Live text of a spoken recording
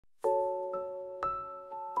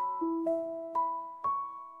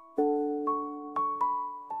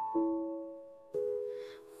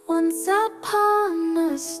Once upon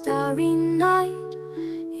a starry night,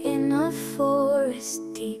 in a forest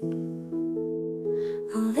deep,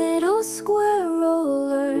 a little squirrel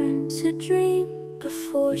learned to dream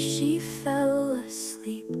before she fell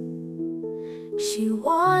asleep. She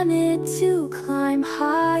wanted to climb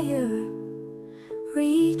higher,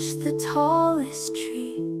 reach the tallest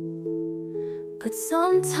tree. But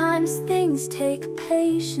sometimes things take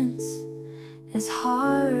patience, as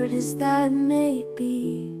hard as that may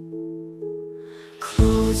be.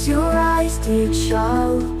 Close your eyes, dear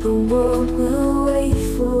child, the world will wait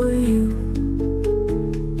for you.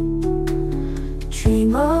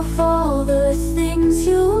 Dream of all the things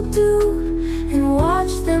you'll do, and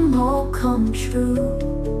watch them all come true.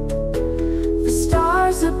 The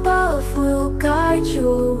stars above will guide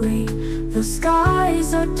your way, the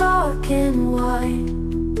skies are dark and wide.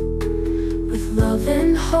 With love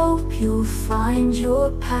and hope you'll find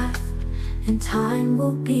your path, and time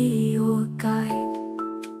will be your guide.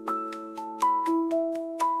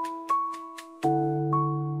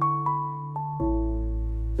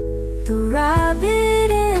 The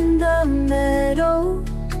rabbit in the meadow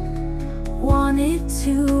wanted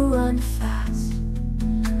to run fast,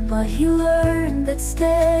 but he learned that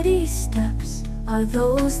steady steps are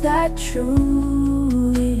those that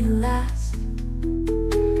truly last.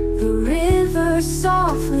 The river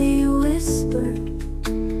softly whispered,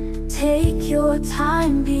 take your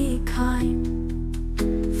time, be kind,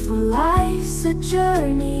 for life's a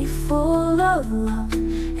journey full of love,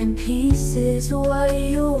 and peace is what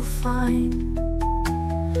you'll find.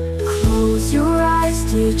 Close your eyes,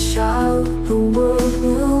 dear child, the world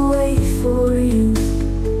will wait for you.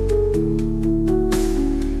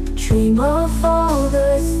 Dream of all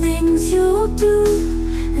the things you'll do,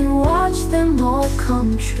 and watch them all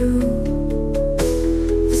come true.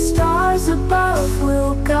 The stars above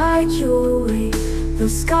will guide your way, the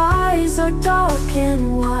skies are dark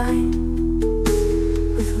and wide.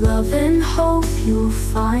 With love and hope you'll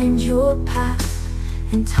find your path,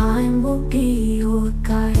 and time will be your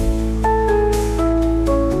guide.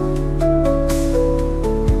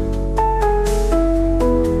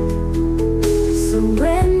 So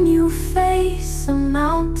when you face a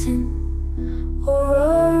mountain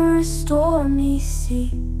or a stormy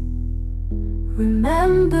sea,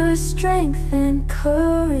 remember strength and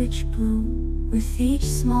courage bloom with each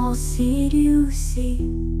small seed you see.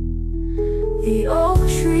 The oak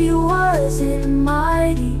tree wasn't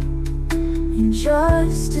mighty in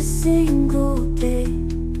just a single day.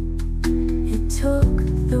 It took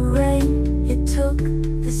the rain, it took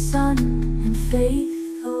the sun, and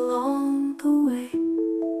faith along the way.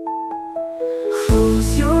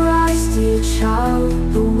 Close your eyes, dear child,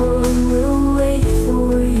 the world will wait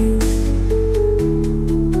for you.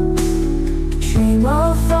 Dream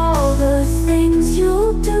of all the things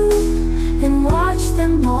you'll do, and watch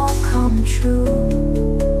them all come true.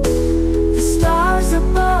 The stars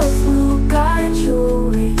above will guide your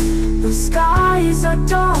way, the skies are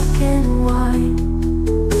dark and wide.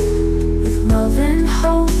 With love and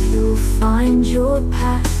hope you'll find your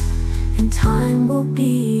path, and time will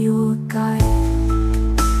be your guide.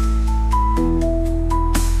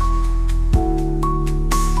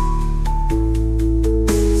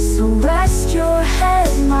 So rest your head,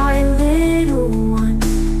 my little one,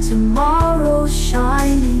 tomorrow's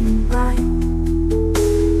shining bright,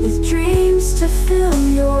 with dreams to fill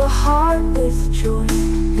your heart with joy,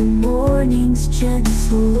 and morning's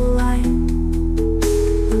gentle light.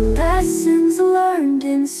 The lessons learned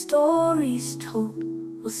in stories told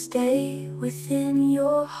will stay within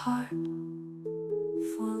your heart,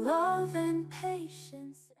 for love and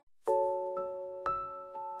patience.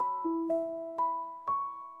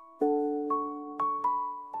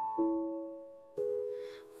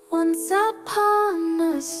 Once upon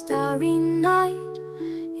a starry night,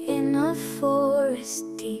 in a forest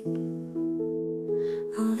deep,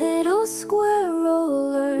 a little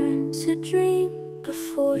squirrel learned to dream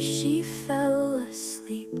before she fell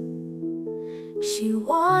asleep. She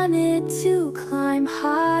wanted to climb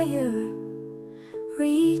higher,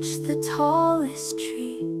 reach the tallest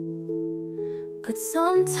tree. But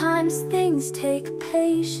sometimes things take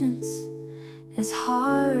patience, as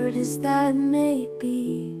hard as that may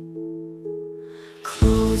be.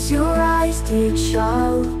 Close your eyes, dear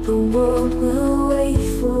child, the world will wait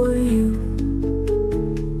for you.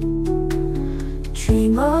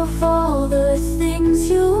 Dream of all the things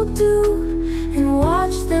you'll do, and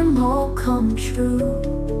watch them all come true.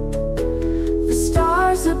 The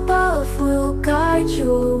stars above will guide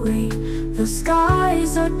your way, the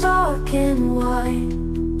skies are dark and wide.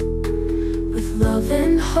 With love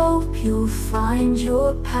and hope you'll find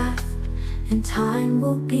your path, and time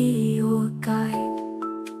will be your guide.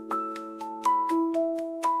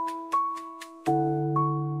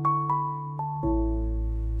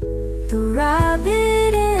 The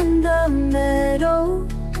rabbit in the meadow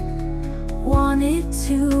wanted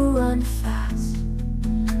to run fast,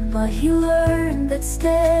 but he learned that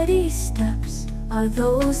steady steps are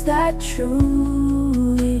those that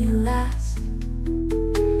truly last.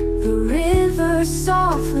 The river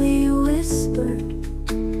softly whispered,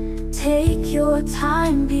 take your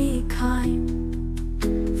time, be kind,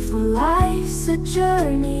 for life's a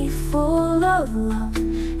journey full of love,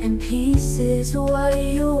 and peace is what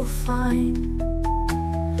you'll find.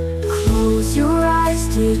 Close your eyes,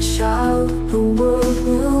 dear child, the world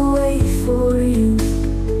will wait for you.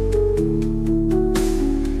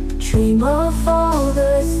 Dream of all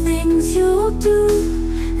the things you'll do,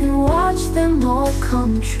 and watch them all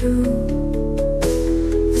come true.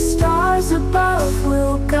 The stars above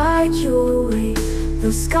will guide your way,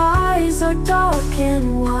 the skies are dark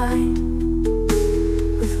and wide.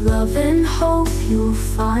 With love and hope you'll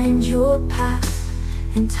find your path,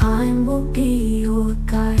 and time will be your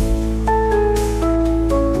guide.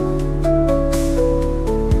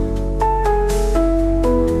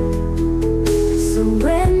 So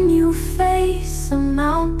when you face a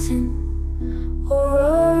mountain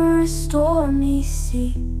or a stormy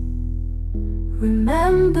sea,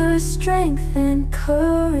 remember strength and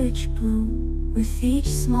courage bloom with each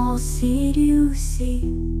small seed you see.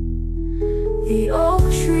 The oak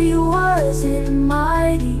tree wasn't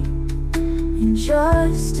mighty in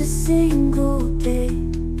just a single day.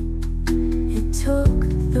 It took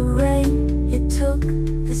the rain, it took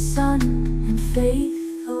the sun, and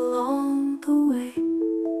faith along the way.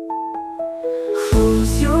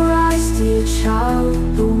 Close your eyes, dear child,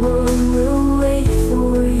 the world will wait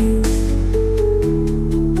for you.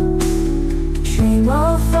 Dream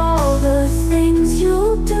of all the things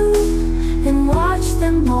you'll do, and watch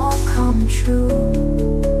them all come true.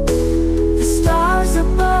 The stars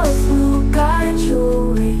above will guide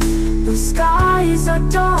your way, the skies are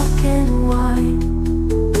dark and wide.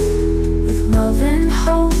 With love and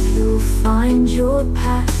hope you'll find your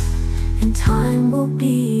path, and time will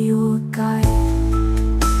be your guide.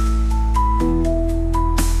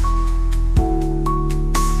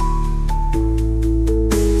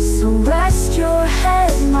 So rest your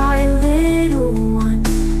head, my little one,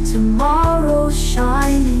 tomorrow's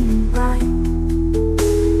shining bright,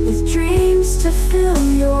 with dreams to fill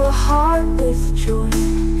your heart with joy,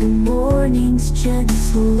 and morning's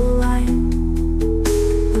gentle light.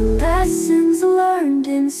 The lessons learned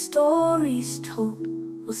in stories told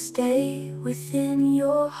will stay within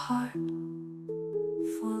your heart,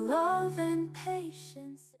 for love and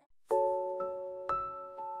patience.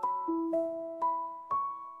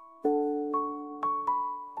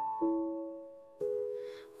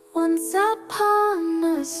 Once upon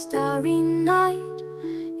a starry night,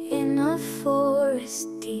 in a forest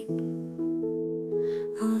deep,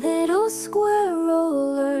 a little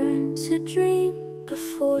squirrel learned to dream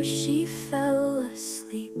before she fell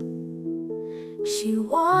asleep. She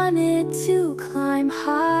wanted to climb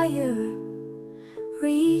higher,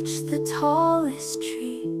 reach the tallest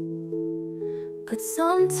tree, but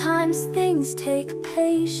sometimes things take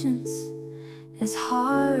patience, as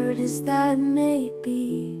hard as that may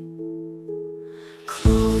be.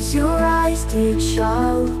 Close your eyes, dear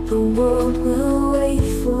child, the world will wait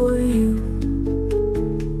for you.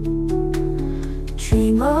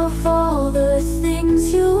 Dream of all the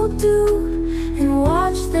things you'll do, and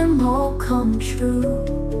watch them all come true.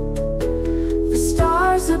 The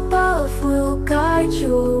stars above will guide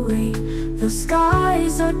your way, the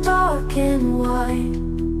skies are dark and wide.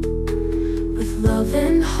 With love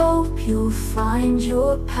and hope you'll find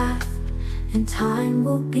your path, and time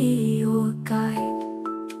will be your guide.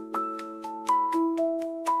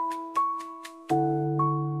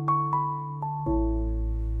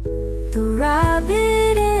 The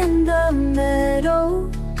rabbit in the meadow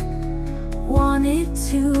wanted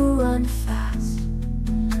to run fast,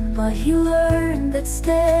 but he learned that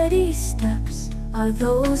steady steps are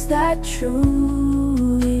those that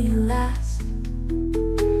truly last.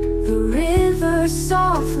 The river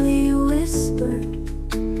softly whispered,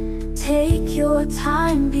 take your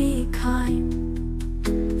time, be kind,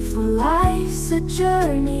 for life's a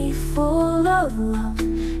journey full of love,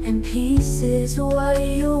 and peace is what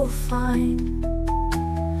you'll find.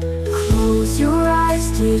 Close your eyes,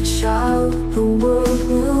 dear child, the world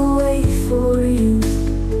will wait for you.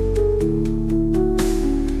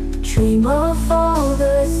 Dream of all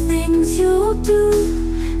the things you'll do,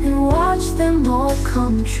 and watch them all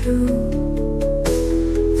come true.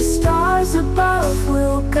 The stars stars above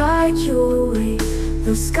will guide your way.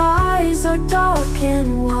 The skies are dark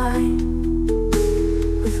and wide.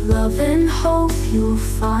 With love and hope you'll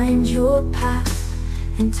find your path,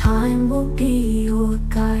 and time will be your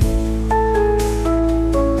guide.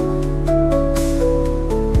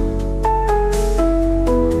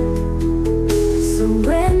 So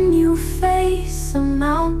when you face a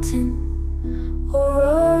mountain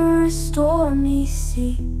or a stormy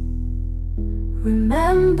sea,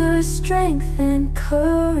 remember strength and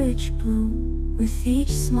courage bloom with each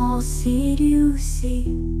small seed you see.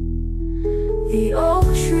 The oak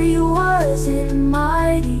tree wasn't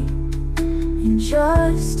mighty in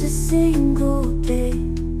just a single day.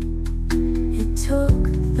 It took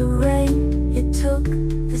the rain, it took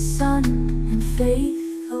the sun, and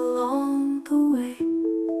faith along the way.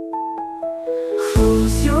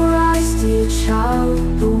 Close your eyes, dear child,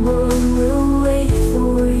 the world will wait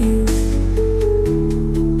for you.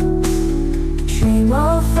 Dream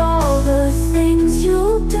of all the things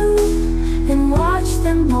you'll do, and watch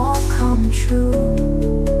them all come true.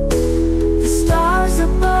 The stars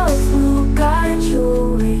above will guide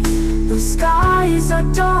your way. The skies are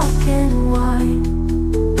dark and wide.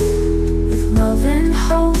 With love and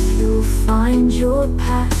hope you'll find your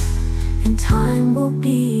path, and time will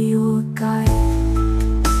be your guide.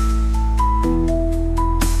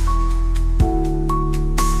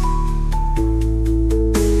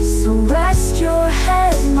 So rest your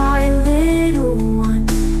head, my little one,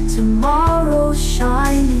 tomorrow's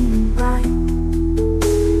shining bright,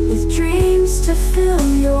 with dreams to fill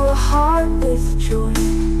your heart with joy,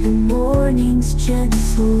 and morning's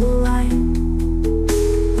gentle light.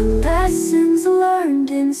 The lessons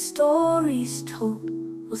learned in stories told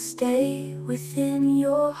will stay within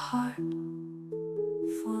your heart,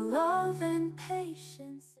 for love and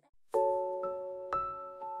patience.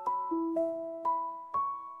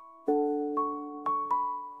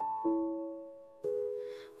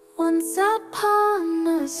 Once upon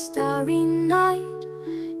a starry night,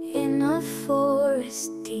 in a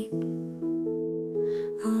forest deep,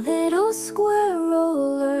 a little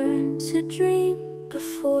squirrel learned to dream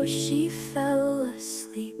before she fell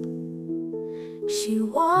asleep. She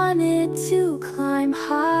wanted to climb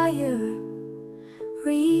higher,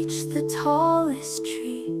 reach the tallest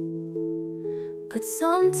tree, but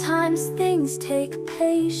sometimes things take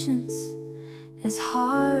patience, as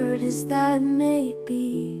hard as that may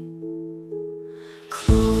be.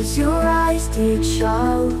 Close your eyes, dear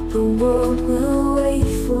child, the world will wait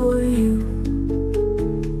for you.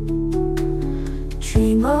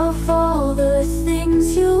 Dream of all the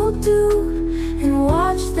things you'll do, and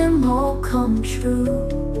watch them all come true.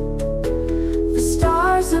 The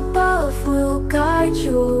stars above will guide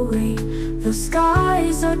your way. The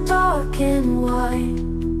skies are dark and wide.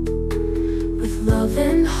 With love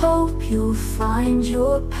and hope you'll find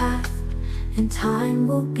your path, and time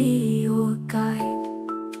will be your guide.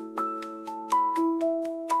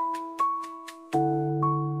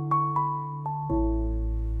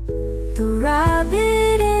 The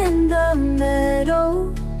rabbit in the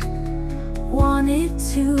meadow wanted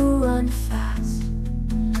to run fast,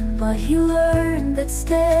 but he learned that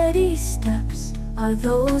steady steps are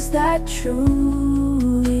those that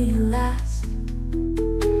truly last.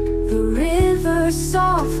 The river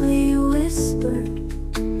softly whispered,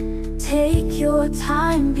 take your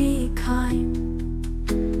time, be kind,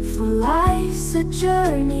 for life's a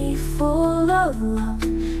journey full of love,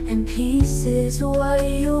 and peace is what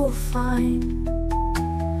you'll find.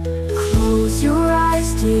 Close your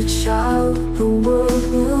eyes, dear child, the world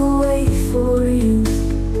will wait for you.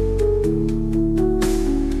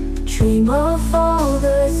 Dream of all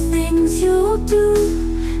the things you'll do,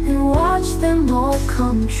 and watch them all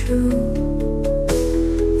come true.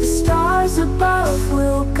 The stars above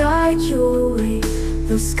will guide your way.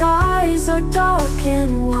 The skies are dark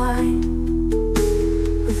and wide.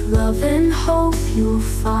 With love and hope you'll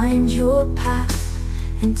find your path,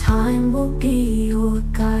 and time will be your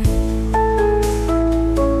guide.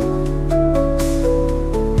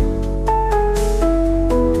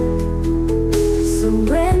 So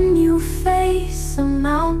when you face a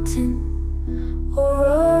mountain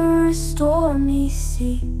or a stormy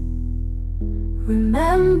sea,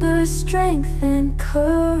 remember strength and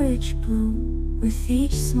courage bloom with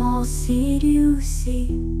each small seed you see.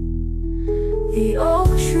 The oak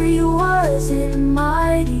tree wasn't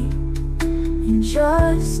mighty in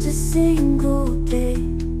just a single day.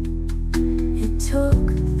 It took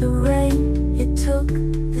the rain, it took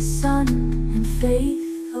the sun, and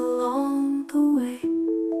faith along the way.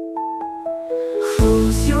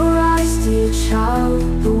 Close your eyes, dear child,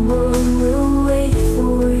 the world will wait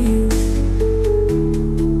for you.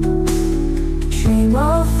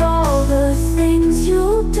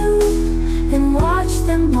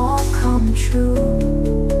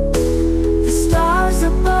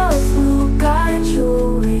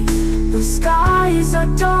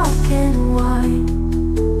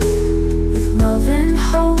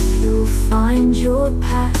 your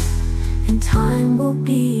path, and time will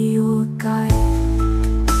be your guide.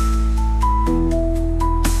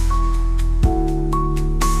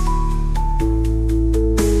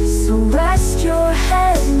 So rest your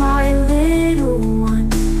head, my little one,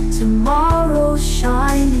 tomorrow's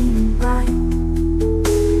shining bright,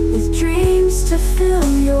 with dreams to fill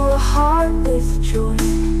your heart with joy,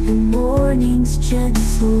 and morning's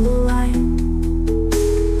gentle light.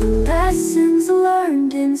 The lessons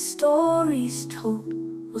learned in stories told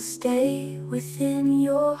will stay within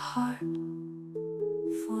your heart,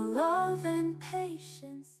 for love and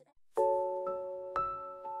patience.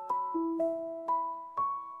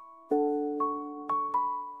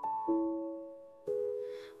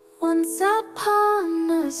 Once upon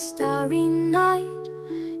a starry night,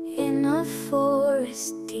 in a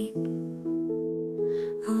forest deep,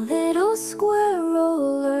 a little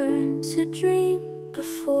squirrel learned to dream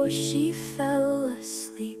before she fell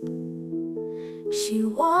asleep. She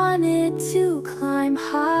wanted to climb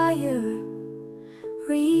higher,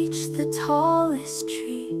 reach the tallest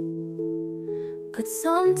tree, but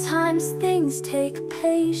sometimes things take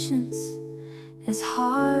patience, as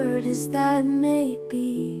hard as that may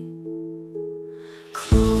be.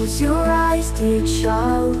 Close your eyes, dear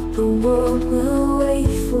child, the world will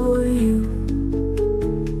wait for you.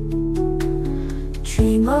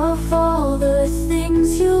 Dream of all the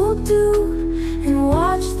things you'll do, and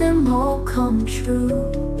watch them all come true.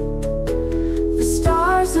 The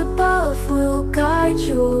stars above will guide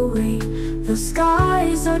your way, the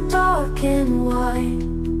skies are dark and wide.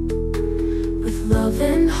 With love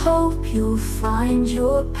and hope you'll find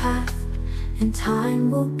your path, and time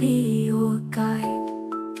will be your guide.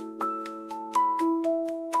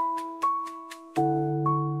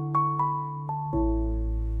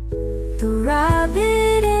 The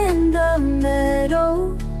rabbit in the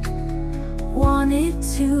meadow wanted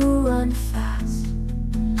to run fast,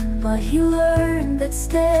 but he learned that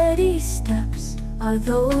steady steps are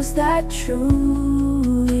those that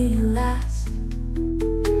truly last.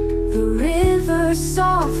 The river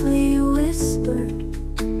softly whispered,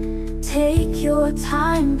 take your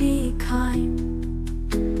time, be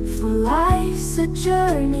kind, for life's a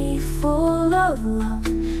journey full of love,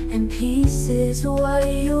 and peace is what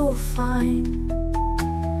you'll find.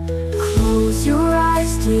 Close your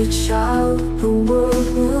eyes, dear child, the world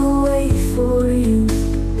will wait for you.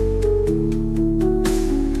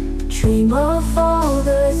 Dream of all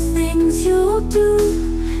the things you'll do,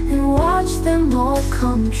 and watch them all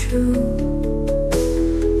come true.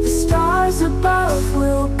 The stars above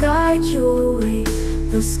will guide your way,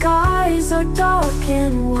 the skies are dark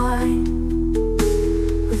and wide.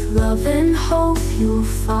 With love and hope you'll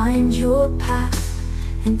find your path,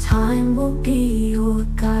 and time will be your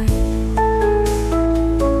guide.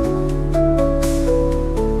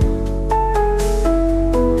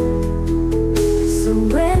 So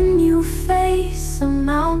when you face a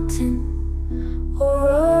mountain or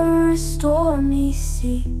a stormy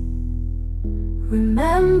sea,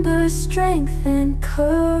 remember strength and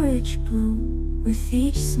courage bloom with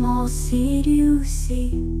each small seed you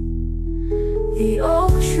see. The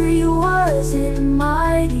oak tree wasn't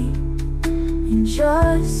mighty in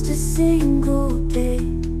just a single day.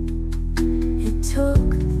 It took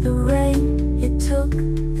the rain, it took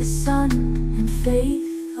the sun, and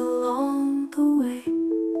faith along the way.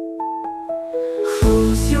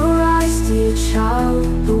 Close your eyes, dear child,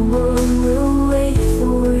 the world will wait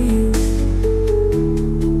for you.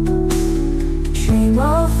 Dream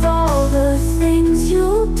of all the things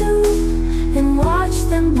you'll do, and watch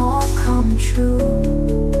them all come true.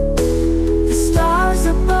 The stars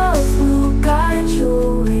above will guide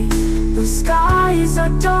your way, the skies are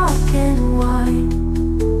dark and wide.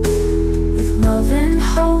 With love and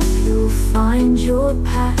hope you'll find your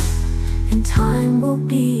path, and time will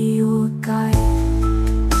be your guide.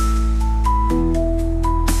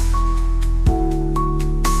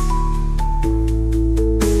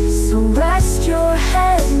 So rest your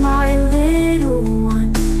head, my little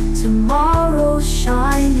one, tomorrow's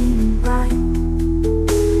shining bright,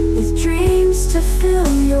 with dreams to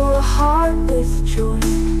fill your heart with joy,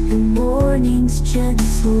 and morning's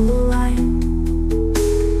gentle light.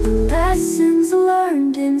 The lessons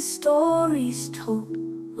learned in stories told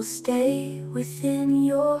will stay within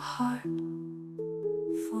your heart,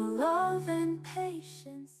 for love and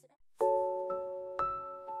patience.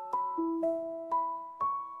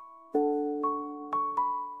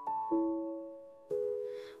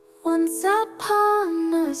 Once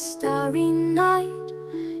upon a starry night,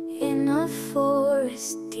 in a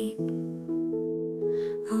forest deep,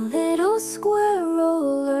 a little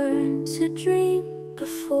squirrel learned to dream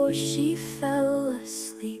before she fell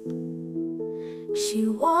asleep. She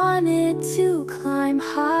wanted to climb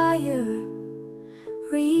higher,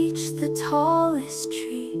 reach the tallest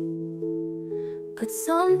tree. But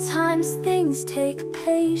sometimes things take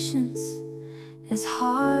patience, as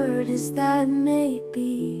hard as that may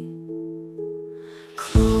be.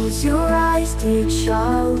 Close your eyes, dear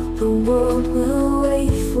child, the world will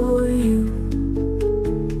wait for you.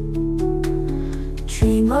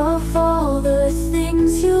 Dream of all the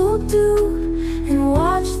things you'll do, and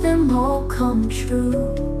watch them all come true.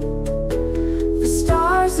 The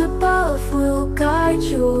stars above will guide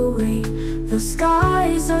your way, the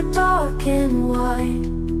skies are dark and wide.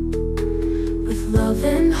 With love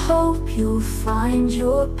and hope you'll find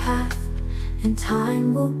your path, and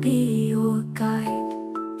time will be your guide.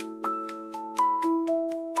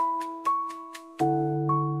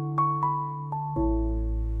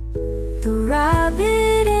 The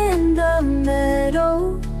rabbit in the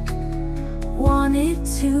meadow wanted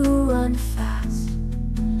to run fast,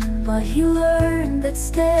 but he learned that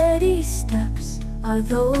steady steps are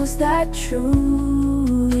those that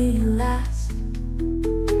truly last.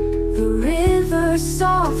 The river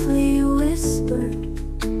softly whispered,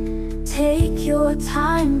 take your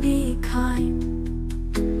time, be kind,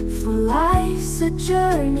 for life's a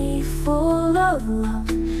journey full of love,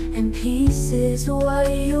 and peace is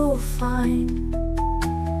what you'll find.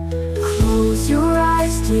 Close your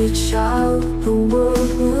eyes, dear child, the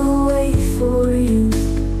world will wait for you.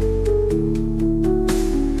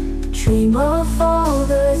 Dream of all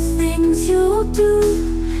the things you'll do,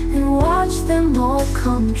 and watch them all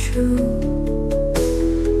come true.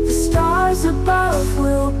 The stars above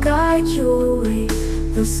will guide your way,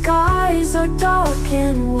 the skies are dark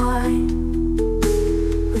and wide.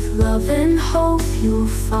 With love and hope you'll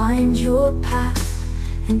find your path,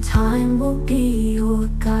 and time will be your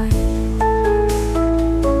guide.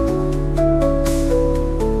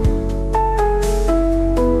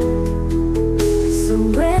 So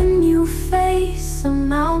when you face a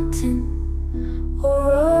mountain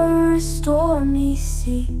or a stormy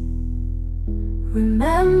sea,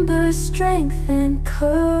 remember strength and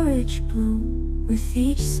courage bloom with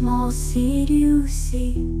each small seed you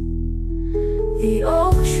see. The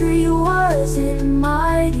oak tree wasn't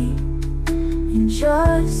mighty in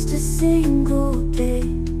just a single day.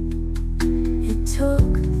 It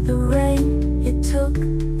took the rain, it took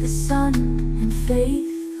the sun, and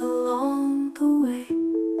faith along the way.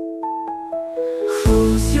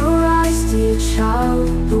 Close your eyes, dear child,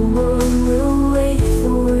 the world will wait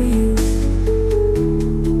for you.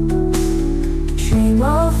 Dream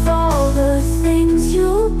of all the things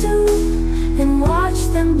you'll do, and watch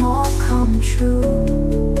them all come true.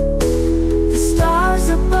 The stars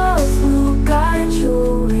above will guide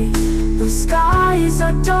your way, the skies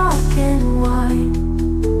are dark and wide.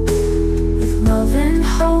 With love and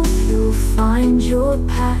hope you'll find your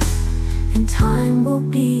path, and time will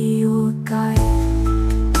be your guide.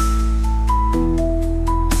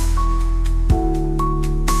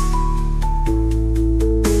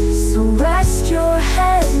 So rest your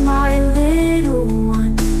head, my little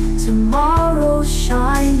one, tomorrow's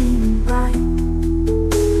shining bright,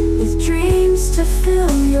 with dreams to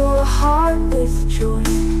fill your heart with joy,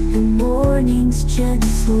 and morning's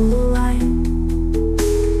gentle light.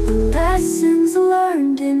 The lessons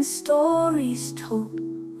learned in stories told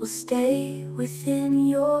will stay within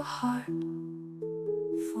your heart,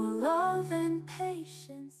 for love and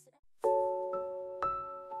patience.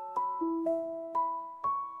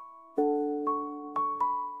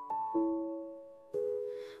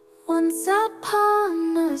 Once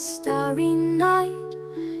upon a starry night,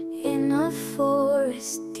 in a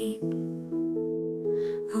forest deep,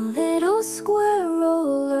 a little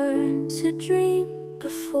squirrel learned to dream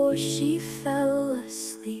before she fell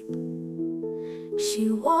asleep. She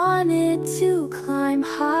wanted to climb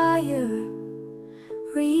higher,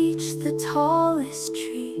 reach the tallest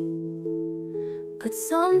tree. But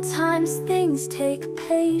sometimes things take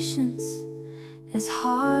patience, as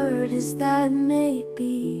hard as that may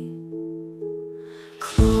be.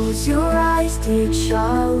 Close your eyes, dear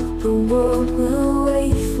child, the world will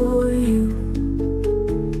wait for you.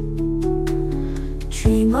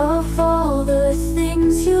 Dream of all the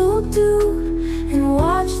things you'll do, and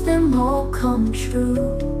watch them all come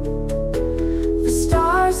true. The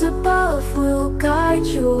stars above will guide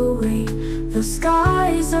your way, the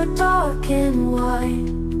skies are dark and wide.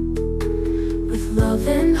 With love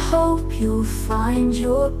and hope you'll find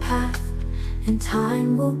your path, and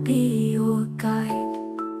time will be your guide.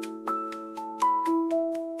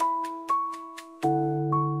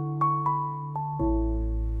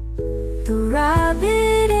 The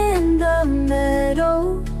rabbit in the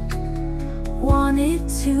meadow wanted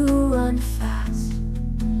to run fast,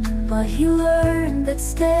 but he learned that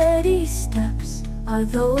steady steps are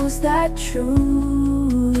those that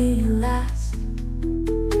truly last.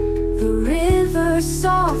 The river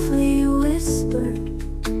softly whispered,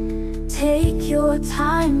 "Take your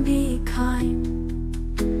time, be kind,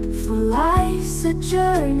 for life's a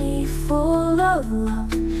journey full of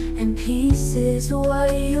love, and peace is what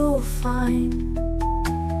you'll find."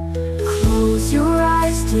 Close your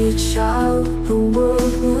eyes, dear child, the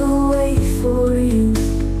world will wait for you.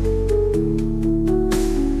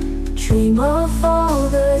 Dream of all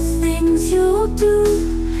the things you'll do,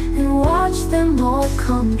 and watch them all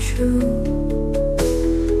come true.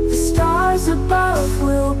 The stars above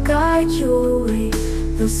will guide your way,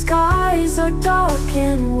 the skies are dark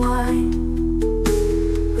and wide.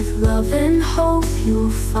 With love and hope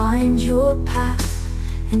you'll find your path,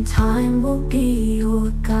 and time will be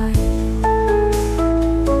your guide.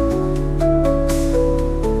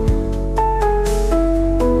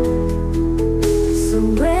 So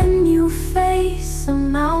when you face a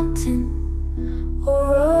mountain or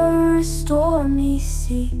a stormy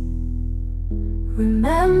sea,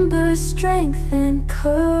 remember strength and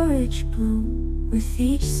courage bloom with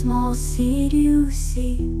each small seed you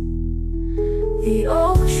see. The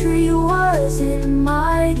oak tree wasn't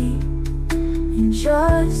mighty in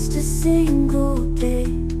just a single day.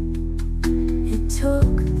 It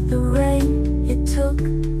took the rain, it took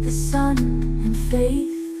the sun, and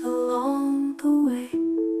faith along the way.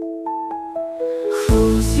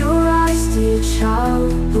 Close your eyes, dear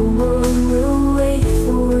child, the world will wait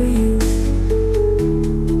for you.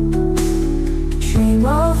 Dream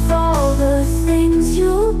of all the things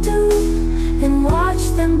you'll do, and watch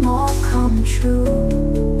them all come true.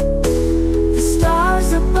 The stars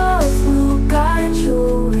above will guide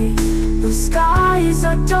your way, the skies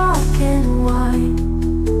are dark and wide.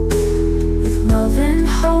 With love and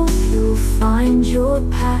hope you'll find your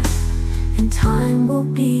path, and time will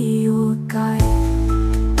be your guide.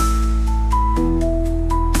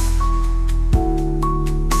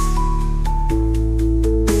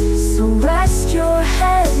 So rest your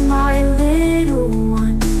head, my little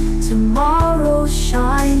one, tomorrow's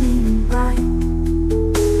shining bright,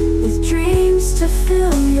 with dreams to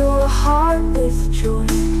fill your heart with joy,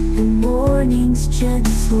 and morning's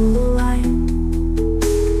gentle light.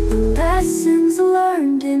 The lessons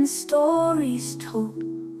learned in stories told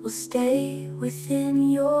will stay within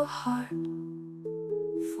your heart,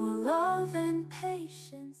 for love and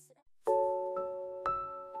patience.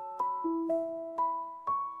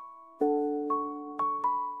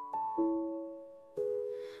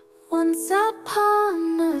 Once upon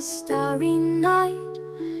a starry night,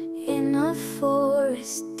 in a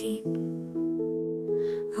forest deep,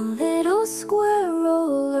 a little squirrel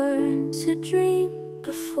learned to dream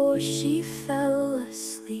before she fell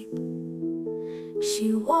asleep. She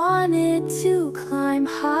wanted to climb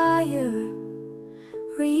higher,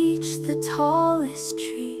 reach the tallest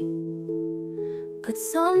tree, but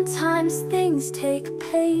sometimes things take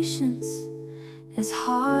patience, as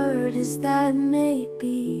hard as that may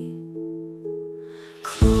be.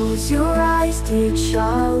 Close your eyes, dear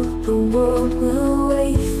child, the world will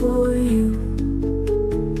wait for you.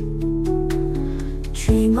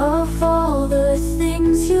 Dream of all the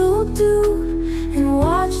things you'll do, and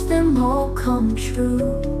watch them all come true.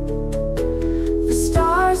 The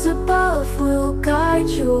stars above will guide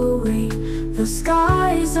your way, the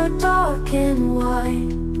skies are dark and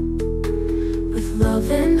wide. With love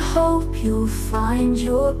and hope you'll find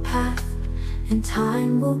your path, and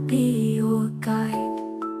time will be your guide.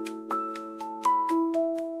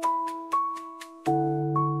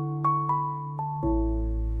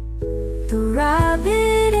 The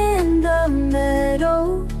rabbit in the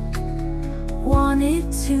meadow wanted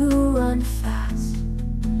to run fast,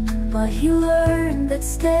 but he learned that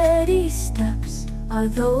steady steps are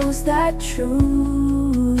those that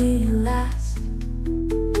truly last.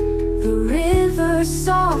 The river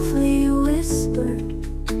softly whispered,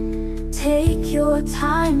 "Take your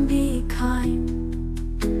time, be kind,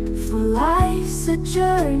 for life's a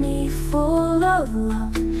journey full of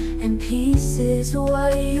love, and peace is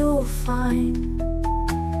what you'll find."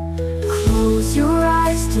 Close your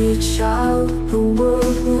eyes, dear child, the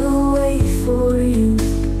world will wait for you.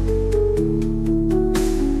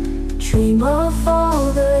 Dream of all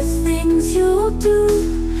the things you'll do,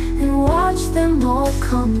 and watch them all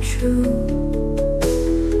come true.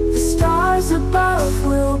 The stars above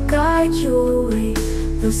will guide your way,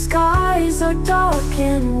 the skies are dark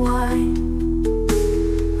and wide.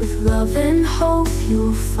 With love and hope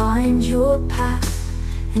you'll find your path,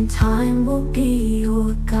 and time will be your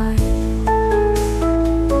guide.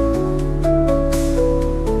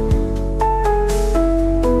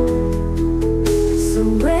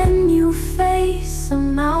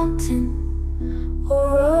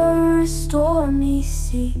 a stormy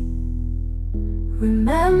sea.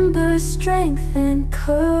 Remember, strength and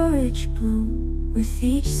courage bloom with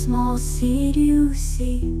each small seed you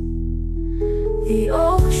see. The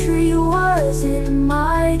oak tree wasn't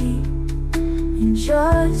mighty in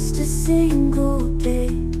just a single day.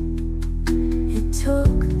 It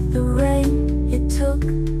took the rain, it took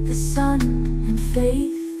the sun, and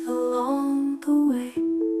faith along the way.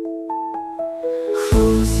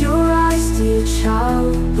 Close your eyes, dear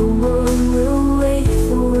child, the world will wait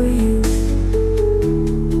for you.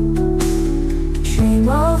 Dream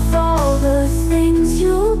of all the things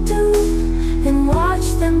you'll do and watch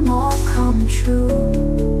them all come true.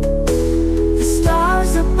 The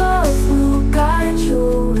stars above will guide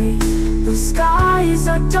your way. The skies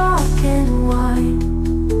are dark and wide.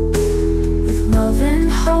 With love and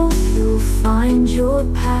hope you'll find your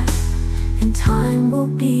path, and time will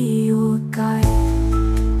be your guide.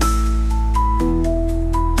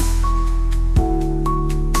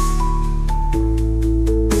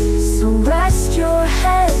 So rest your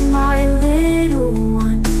head, my little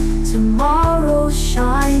one, tomorrow's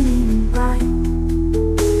shining bright,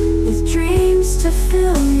 with dreams to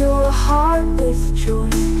fill your heart with joy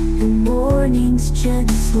and morning's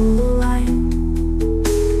gentle light.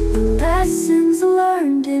 The lessons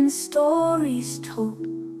learned in stories told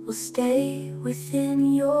will stay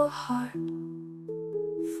within your heart,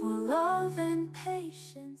 for love and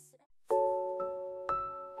patience.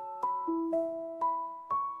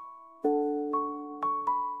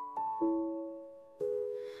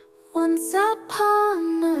 Once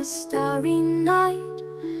upon a starry night,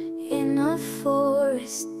 in a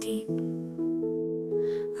forest deep,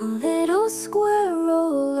 a little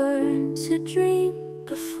squirrel learned to dream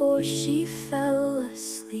before she fell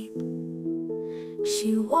asleep.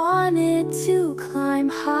 She wanted to climb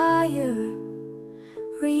higher,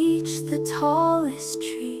 reach the tallest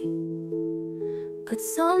tree, but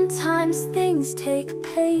sometimes things take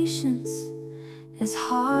patience, as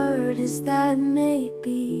hard as that may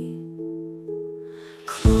be.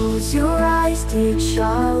 Close your eyes, dear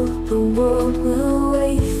child, the world will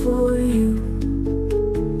wait for you.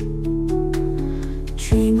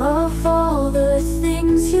 Dream of all the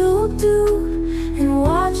things you'll do and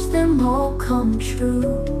watch them all come true.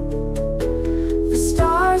 The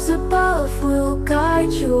stars above will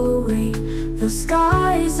guide your way. The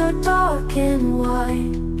skies are dark and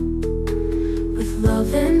wide. With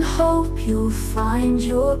love and hope you'll find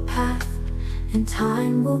your path, and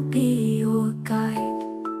time will be your guide.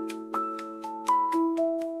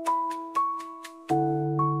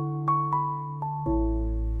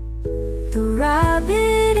 The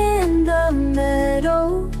rabbit in the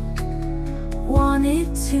meadow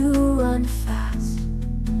wanted to run fast,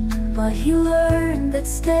 but he learned that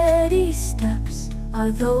steady steps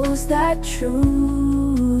are those that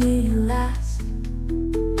truly last.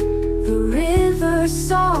 The river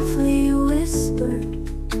softly whispered,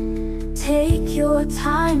 take your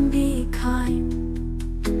time, be kind,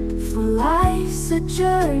 for life's a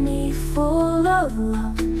journey full of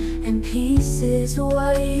love, and peace is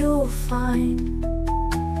what you'll find.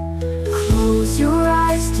 Close your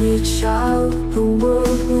eyes, dear child, the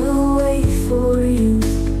world will wait for you.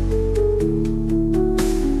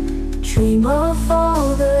 Dream of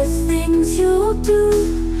all the things you'll do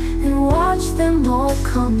and watch them all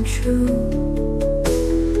come true.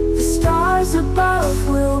 The stars above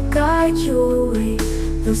will guide your way.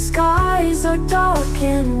 The skies are dark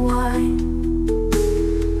and wide.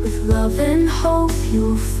 With love and hope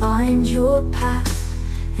you'll find your path,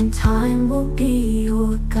 and time will be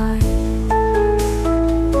your guide.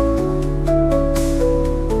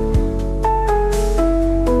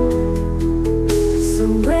 So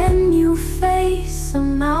when you face a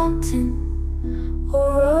mountain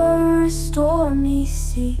or a stormy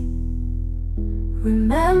sea,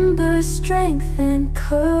 remember, strength and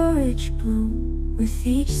courage bloom with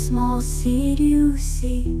each small seed you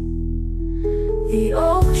see. The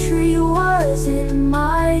oak tree wasn't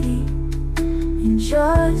mighty in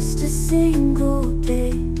just a single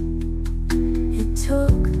day. It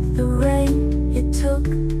took the rain, it took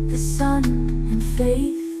the sun, and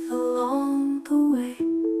faith along the way.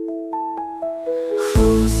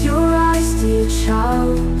 Close your eyes, dear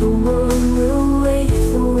child, the world will wait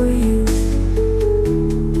for you.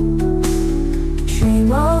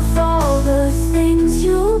 Dream of all the things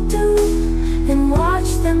you'll do and watch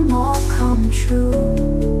them all come true.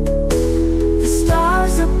 The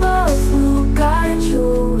stars above will guide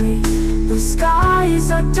your way. The skies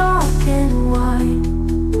are dark and wide.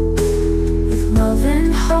 With love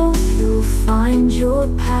and hope you'll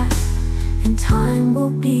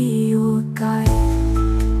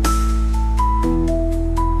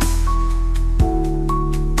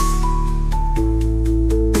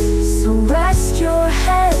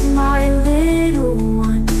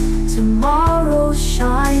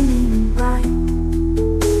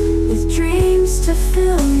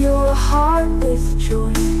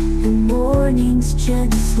morning's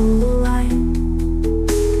gentle light.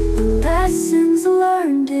 The lessons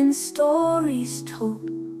learned in stories told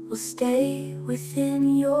will stay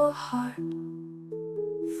within your heart,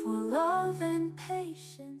 for love and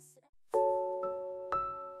patience.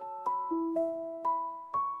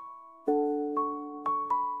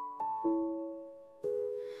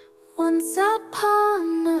 Once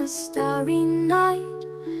upon a starry night,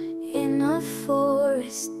 in a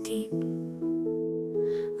forest deep,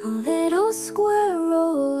 a little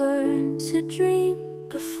squirrel learned to dream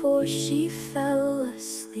before she fell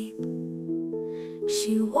asleep.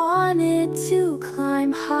 She wanted to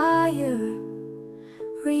climb higher,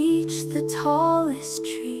 reach the tallest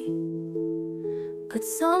tree. But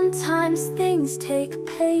sometimes things take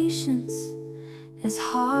patience, as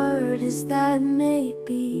hard as that may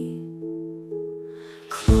be.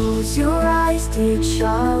 Close your eyes, dear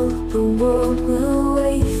child, the world will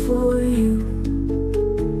wait for you.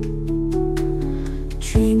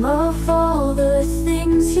 Dream of all the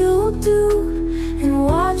things you'll do, and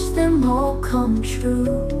watch them all come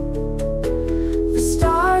true. The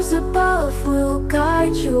stars above will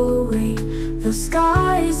guide your way, the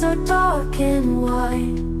skies are dark and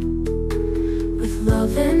wide. With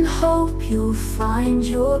love and hope you'll find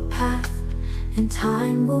your path, and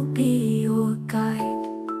time will be your guide.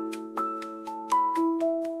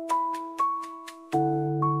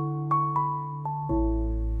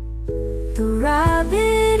 The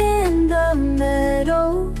rabbit in the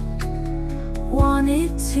meadow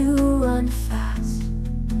wanted to run fast,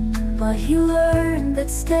 but he learned that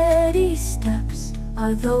steady steps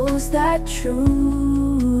are those that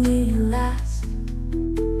truly last.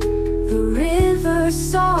 The river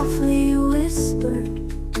softly whispered,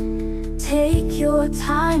 take your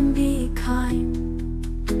time, be kind,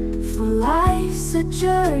 for life's a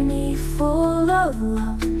journey full of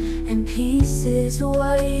love, and peace is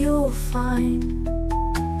what you'll find.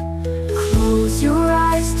 Close your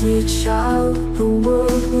eyes, dear child, the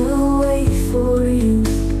world will wait for you.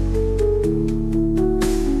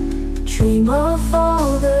 Dream of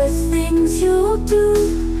all the things you'll do,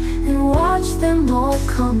 and watch them all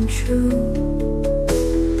come true.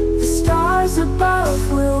 The stars above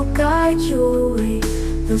will guide your way,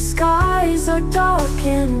 the skies are dark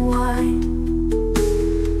and wide.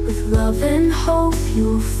 With love and hope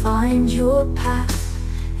you'll find your path,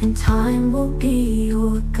 and time will be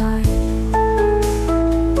your guide.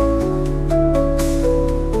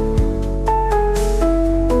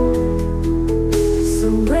 So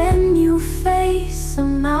when you face a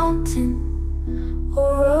mountain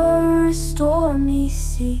or a stormy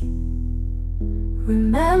sea,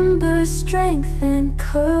 remember strength and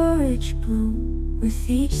courage bloom with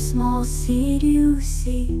each small seed you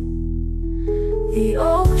see. The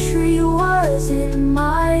oak tree wasn't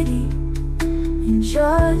mighty in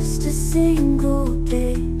just a single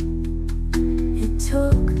day. It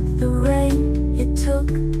took the rain, it took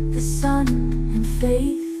the sun, and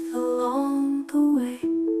faith along the way.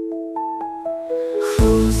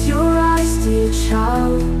 Close your eyes, dear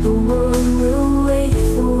child, the world will wait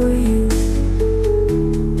for you.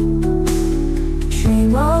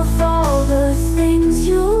 Dream of all the things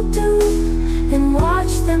you'll do, and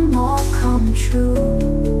watch them all come true.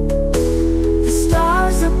 The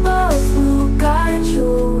stars above will guide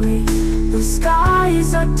your way, the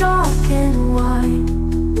skies are dark and wide.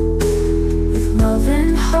 With love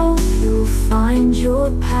and hope you'll find your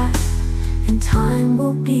path, and time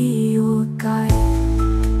will be your guide.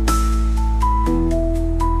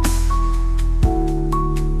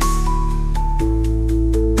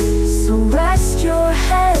 So rest your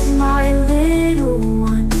head, my little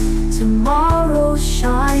one, tomorrow's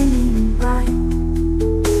shining bright,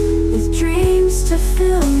 with dreams to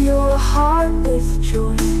fill your heart with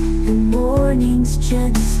joy, and morning's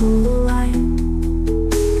gentle light.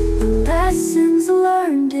 The lessons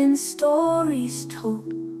learned in stories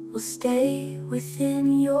told will stay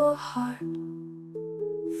within your heart,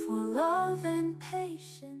 for love and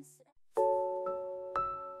patience.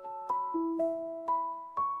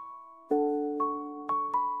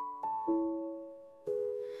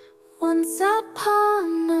 Once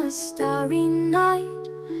upon a starry night,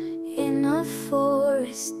 in a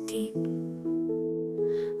forest deep,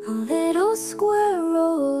 a little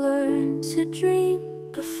squirrel learned to dream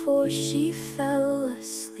before she fell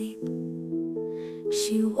asleep.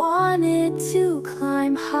 She wanted to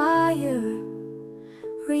climb higher,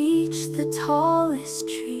 reach the tallest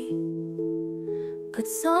tree. But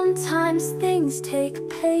sometimes things take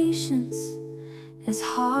patience, as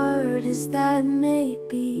hard as that may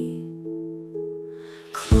be.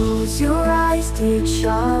 Close your eyes, dear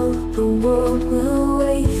child, the world will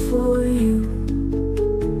wait for you.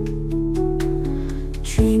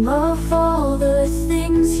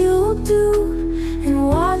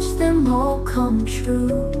 come true.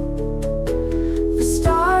 The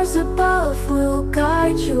stars above will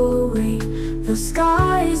guide your way. The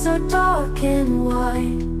skies are dark and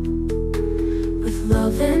wide. With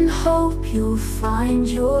love and hope you'll find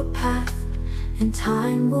your path, and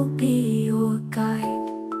time will be your guide.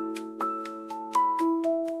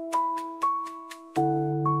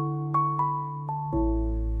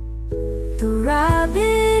 The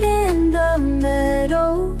rabbit in the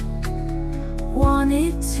meadow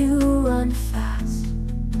wanted to run fast,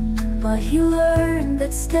 but he learned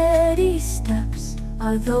that steady steps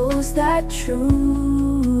are those that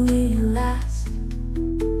truly last.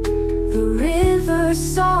 The river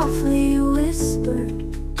softly whispered,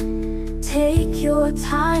 take your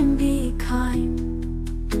time, be kind,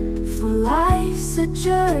 for life's a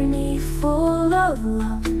journey full of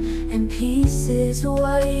love, and peace is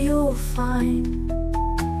what you'll find.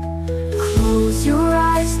 Close your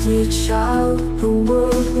eyes, dear child, the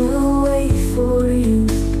world will wait for you.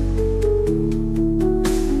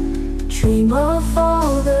 Dream of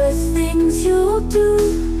all the things you'll do,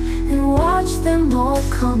 and watch them all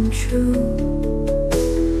come true.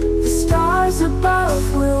 The stars above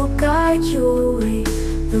will guide your way.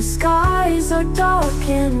 The skies are dark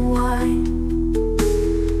and wide.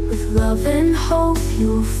 With love and hope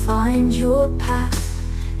you'll find your path,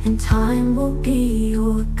 and time will be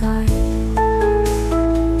your guide.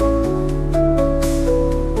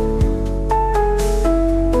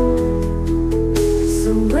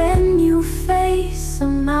 So when you face a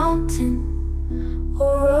mountain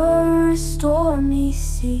or a stormy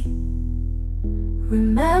sea,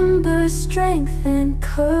 remember strength and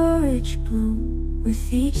courage bloom with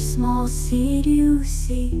each small seed you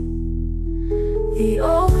see. The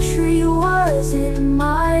oak tree wasn't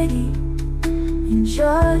mighty in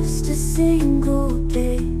just a single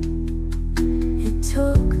day. It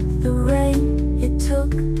took the rain, it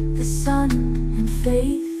took the sun, and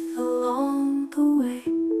faith along the way.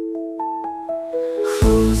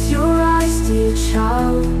 Close your eyes, dear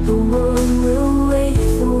child, the world will wait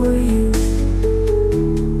for you.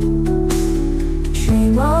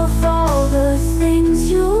 Dream of all the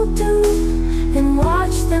things you'll do, and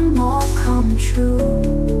watch them all come true.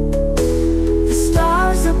 The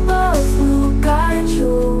stars above will guide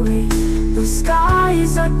your way. The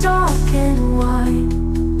skies are dark and wide.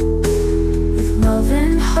 With love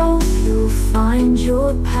and hope you'll find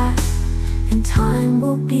your path, and time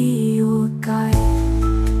will be your guide.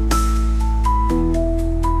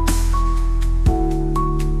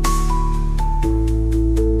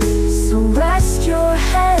 So rest your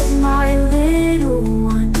head, my little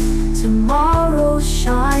one, tomorrow's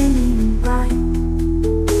shining bright,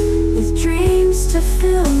 with dreams to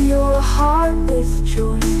fill your heart with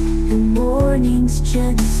joy, and morning's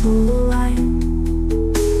gentle light.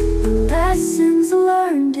 The lessons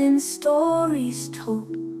learned in stories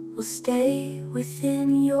told will stay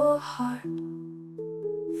within your heart,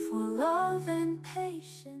 for love and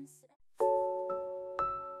patience.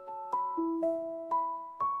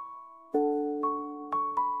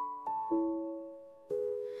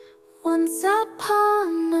 Once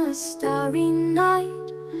upon a starry night,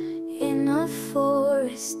 in a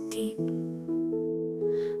forest deep,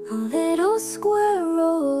 a little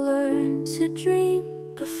squirrel learned to dream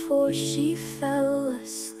before she fell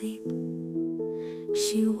asleep.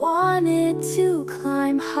 She wanted to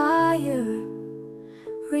climb higher,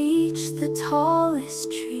 reach the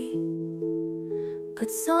tallest tree, but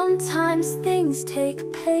sometimes things take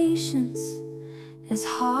patience, as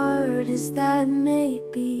hard as that may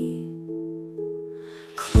be.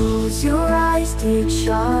 Close your eyes, dear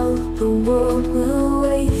child, the world will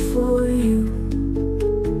wait for you.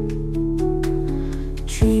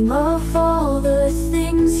 Dream of all the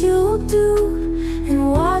things you'll do,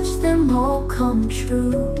 and watch them all come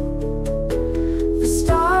true. The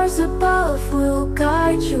stars above will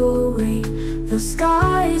guide your way. The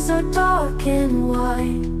skies are dark and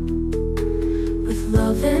wide. With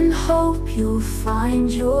love and hope you'll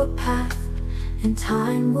find your path, and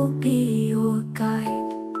time will be your guide.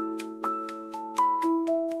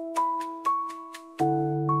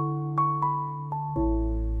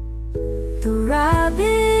 The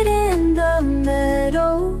rabbit in the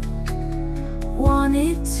meadow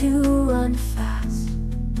wanted to run fast,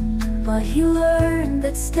 but he learned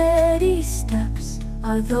that steady steps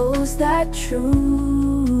are those that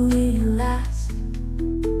truly last.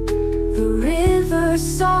 The river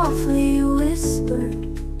softly whispered,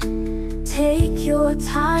 take your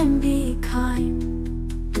time, be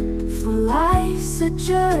kind, for life's a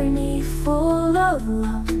journey full of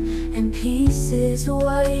love, and peace is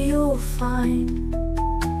what you'll find.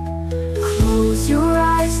 Close your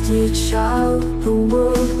eyes, dear child, the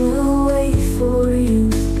world will wait for you.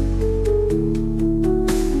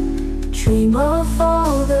 Dream of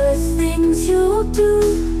all the things you'll do,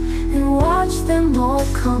 and watch them all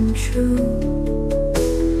come true.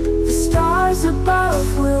 The stars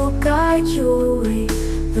above will guide your way,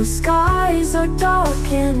 the skies are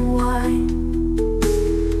dark and wide.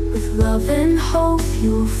 With love and hope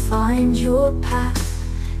you'll find your path,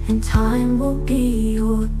 and time will be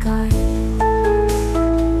your guide.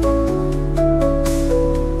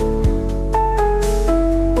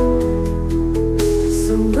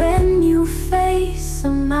 So when you face a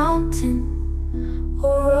mountain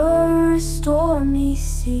or a stormy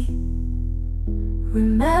sea,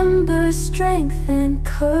 remember strength and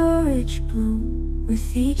courage bloom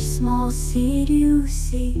with each small seed you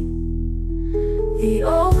see. The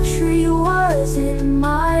oak tree wasn't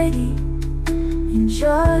mighty in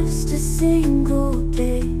just a single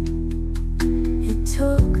day. It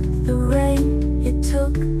took the rain, it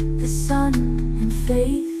took the sun, and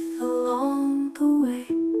faith along the way.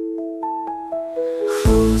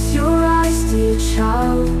 Close your eyes, dear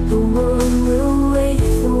child, the world will wait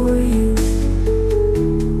for you.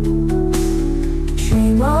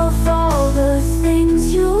 Dream of all the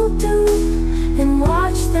things you'll do, and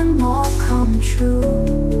watch them all come true.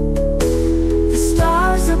 The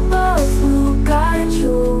stars above will guide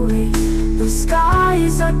your way, the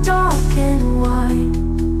skies are dark and wide.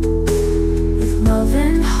 With love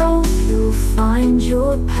and hope you'll find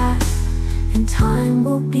your path, and time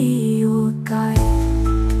will be your guide.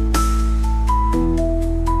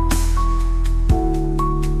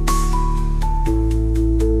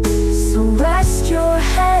 So rest your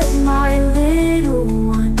head, my little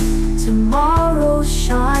one, tomorrow's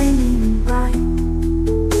shining bright,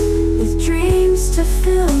 with dreams to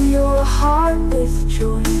fill your heart with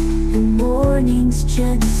joy, and morning's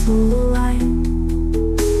gentle light.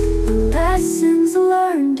 The lessons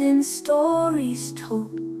learned in stories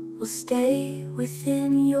told will stay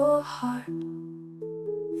within your heart,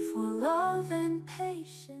 for love and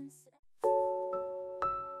patience.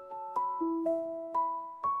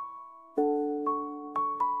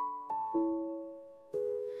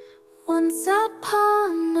 Once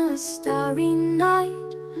upon a starry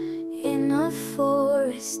night, in a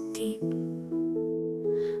forest deep,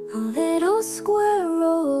 a little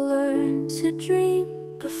squirrel learned to dream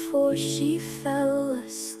before she fell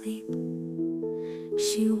asleep.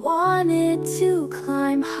 She wanted to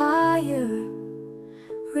climb higher,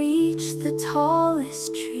 reach the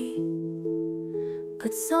tallest tree,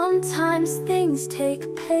 but sometimes things take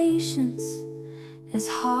patience, as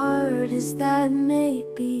hard as that may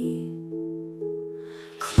be.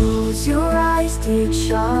 Close your eyes, dear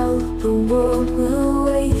child, the world will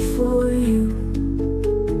wait for you.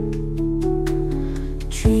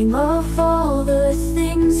 Dream of all the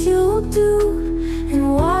things you'll do,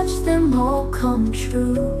 and watch them all come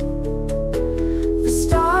true. The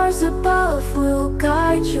stars above will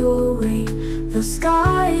guide your way, the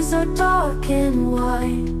skies are dark and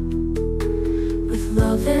wide. With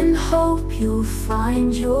love and hope you'll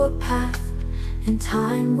find your path, and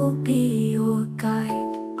time will be your guide.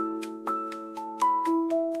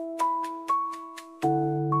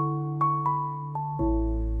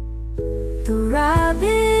 The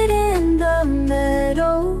rabbit in the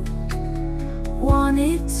meadow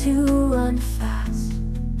wanted to run fast,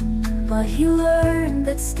 but he learned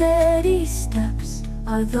that steady steps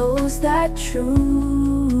are those that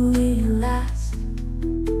truly last.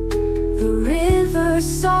 The river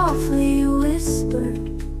softly whispered,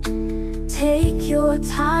 take your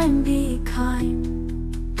time, be kind,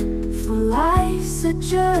 for life's a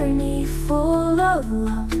journey full of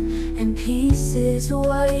love, and peace is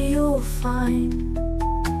what you'll find.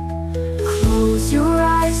 Close your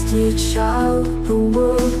eyes, dear child, the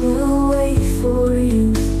world will wait for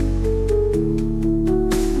you.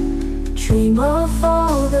 Dream of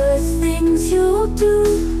all the things you'll do,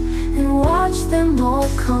 and watch them all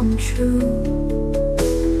come true.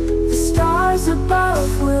 The stars above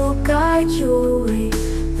will guide your way,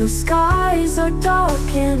 the skies are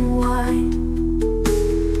dark and wide.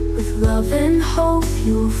 With love and hope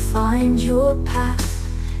you'll find your path,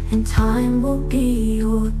 and time will be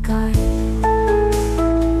your guide.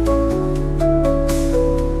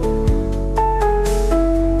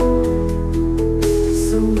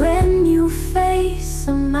 So when you face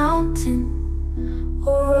a mountain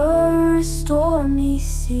or a stormy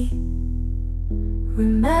sea,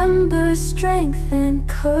 remember strength and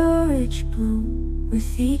courage bloom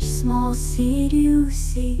with each small seed you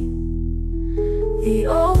see. The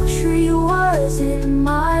oak tree wasn't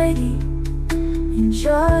mighty in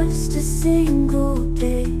just a single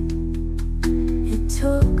day.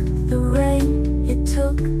 took the rain, it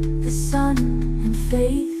took the sun, and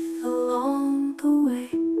faith along the way.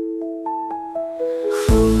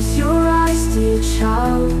 Close your eyes, dear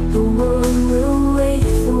child, the world will wait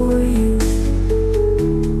for you.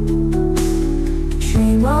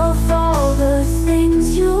 Dream of all the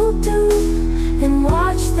things you'll do, and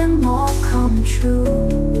watch them all come true.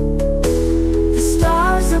 The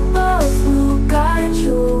stars above will guide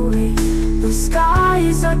your way. The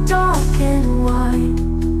skies are dark and wide.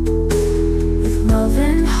 With love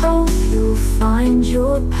and hope you'll find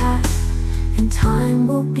your path, and time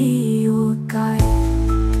will be your guide.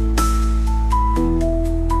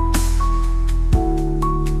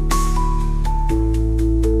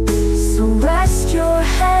 So rest your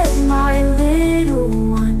head, my little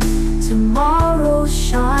one, tomorrow's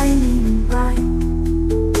shining bright,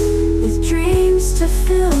 with dreams to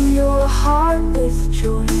fill your heart with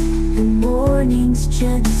joy, and morning's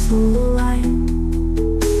gentle light.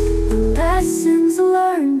 The lessons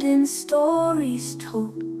learned in stories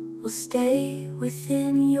told will stay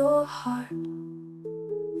within your heart,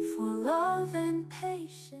 for love and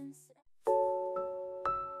patience.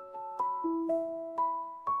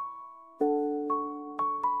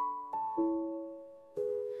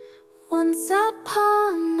 Once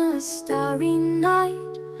upon a starry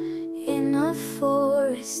night, in a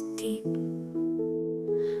forest deep,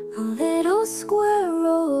 a little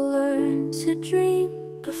squirrel learned to dream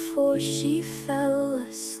before she fell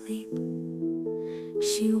asleep.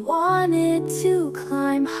 She wanted to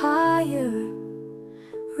climb higher,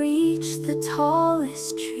 reach the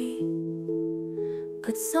tallest tree,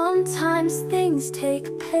 but sometimes things take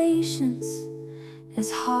patience,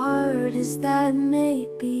 as hard as that may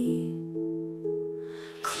be.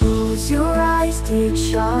 Close your eyes, dear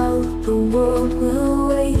child, the world will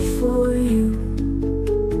wait for you.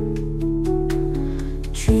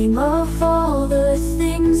 Dream of all the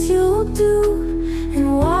things you'll do,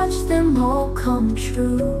 and watch them all come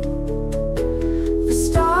true. The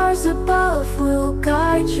stars above will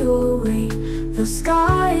guide your way. The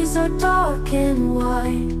skies are dark and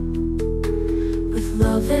wide. With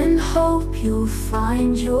love and hope you'll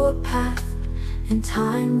find your path, and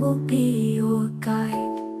time will be your guide.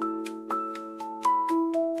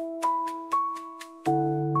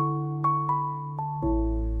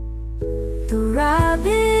 The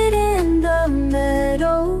rabbit in the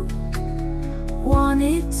meadow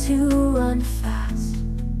wanted to run fast,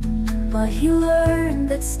 but he learned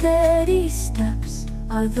that steady steps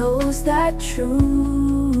are those that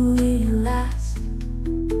truly last.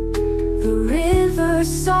 The river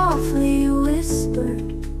softly whispered,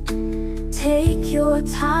 take your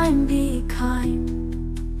time, be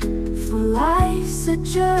kind, for life's a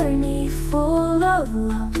journey full of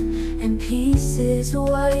love, and peace is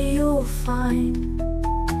what you'll find.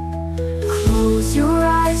 Close your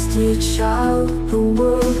eyes, dear child, the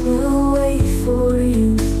world will wait for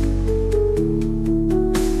you.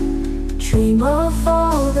 Dream of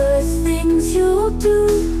all the things you'll do,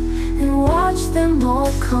 and watch them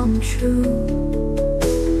all come true.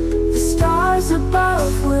 The stars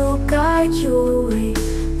above will guide your way.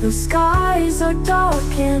 The skies are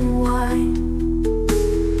dark and wide.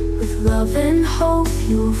 With love and hope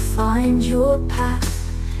you'll find your path,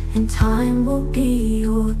 and time will be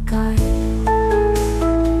your guide.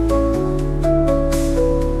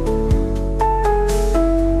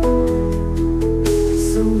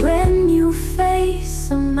 So when you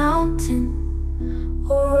face a mountain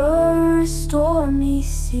or a stormy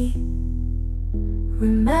sea,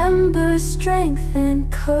 remember strength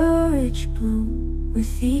and courage bloom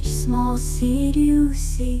with each small seed you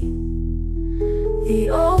see. The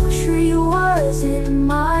oak tree wasn't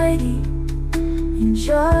mighty in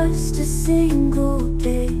just a single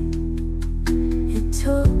day. It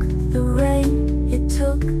took the rain, it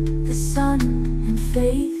took the sun, and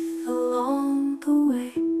faith along the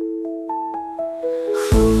way.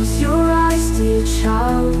 Close your eyes, dear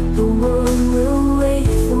child, the world will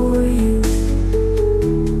wait for you.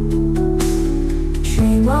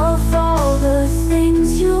 Dream of all the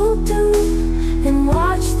things you'll do, and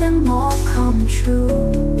watch them all come true.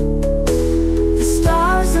 The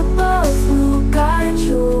stars above will guide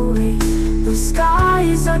your way. The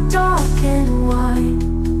skies are dark and wide.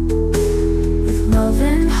 With love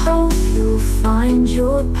and hope you'll find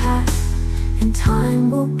your path, and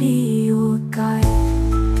time will be your guide.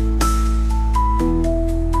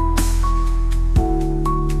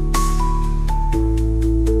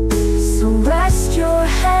 So rest your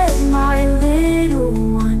head, my little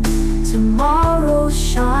one, tomorrow's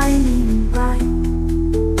shining bright,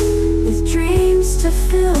 with dreams to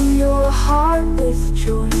fill your heart with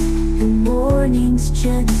joy, and morning's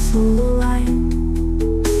gentle light.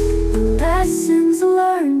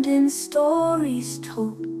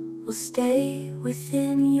 stay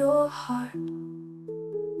within your heart,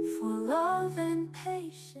 for love and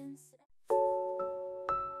patience.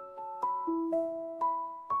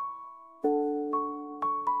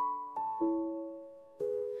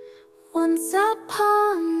 Once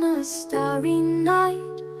upon a starry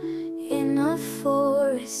night, in a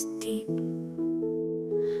forest deep,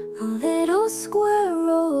 a little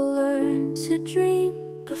squirrel learned to dream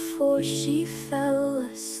before she fell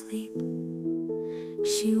asleep.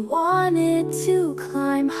 She wanted to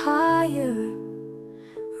climb higher,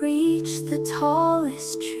 reach the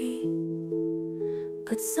tallest tree,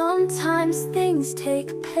 but sometimes things take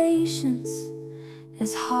patience,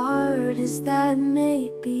 as hard as that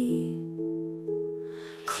may be.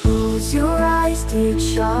 Close your eyes, dear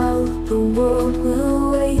child, the world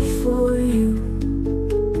will wait for you.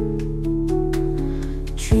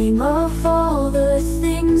 Dream of all the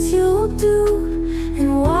things you'll do,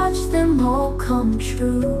 and watch them all come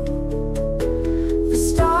true. The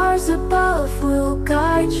stars above will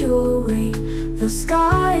guide your way, the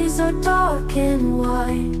skies are dark and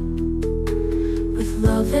wide. With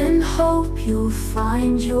love and hope you'll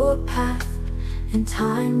find your path, and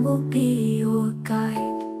time will be your guide.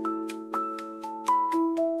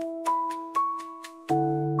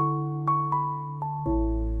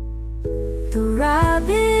 The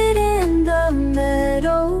rabbit in the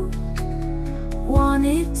meadow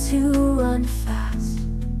wanted to run fast,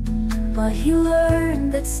 but he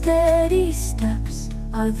learned that steady steps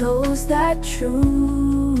are those that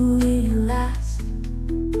truly last.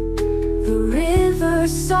 The river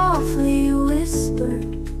softly whispered,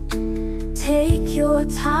 take your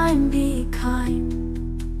time, be kind,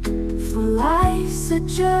 for life's a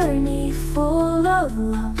journey full of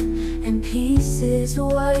love, and peace is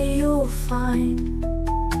what you'll find.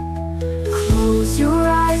 Close your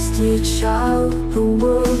eyes, dear child, the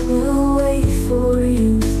world will wait for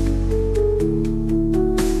you.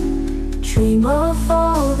 Dream of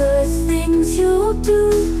all the things you'll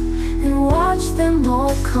do, and watch them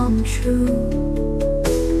all come true.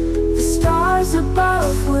 The stars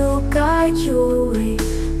above will guide your way,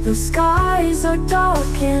 the skies are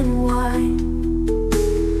dark and wide.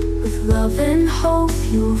 With love and hope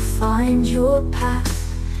you'll find your path,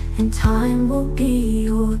 and time will be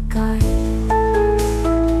your guide.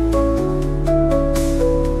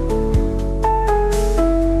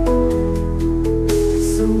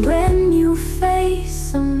 So when you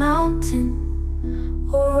face a mountain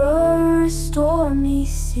or a stormy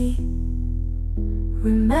sea,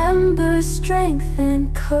 remember strength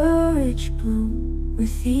and courage bloom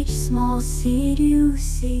with each small seed you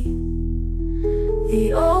see.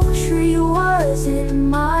 The oak tree wasn't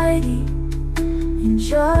mighty in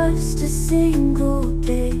just a single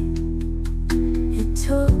day. It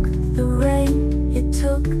took the rain, it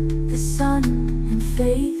took the sun, and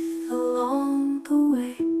faith along the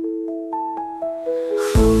way.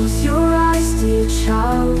 Close your eyes, dear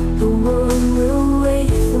child, the world will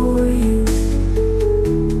wait for you.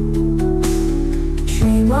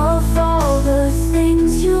 Dream of all the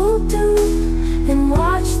things you'll do, and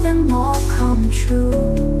watch them all come true.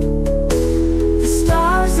 The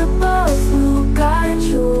stars above will guide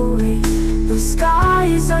your way, the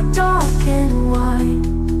skies are dark and wide.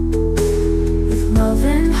 With love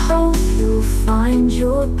and hope you'll find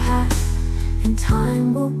your path, and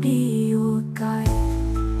time will be your guide.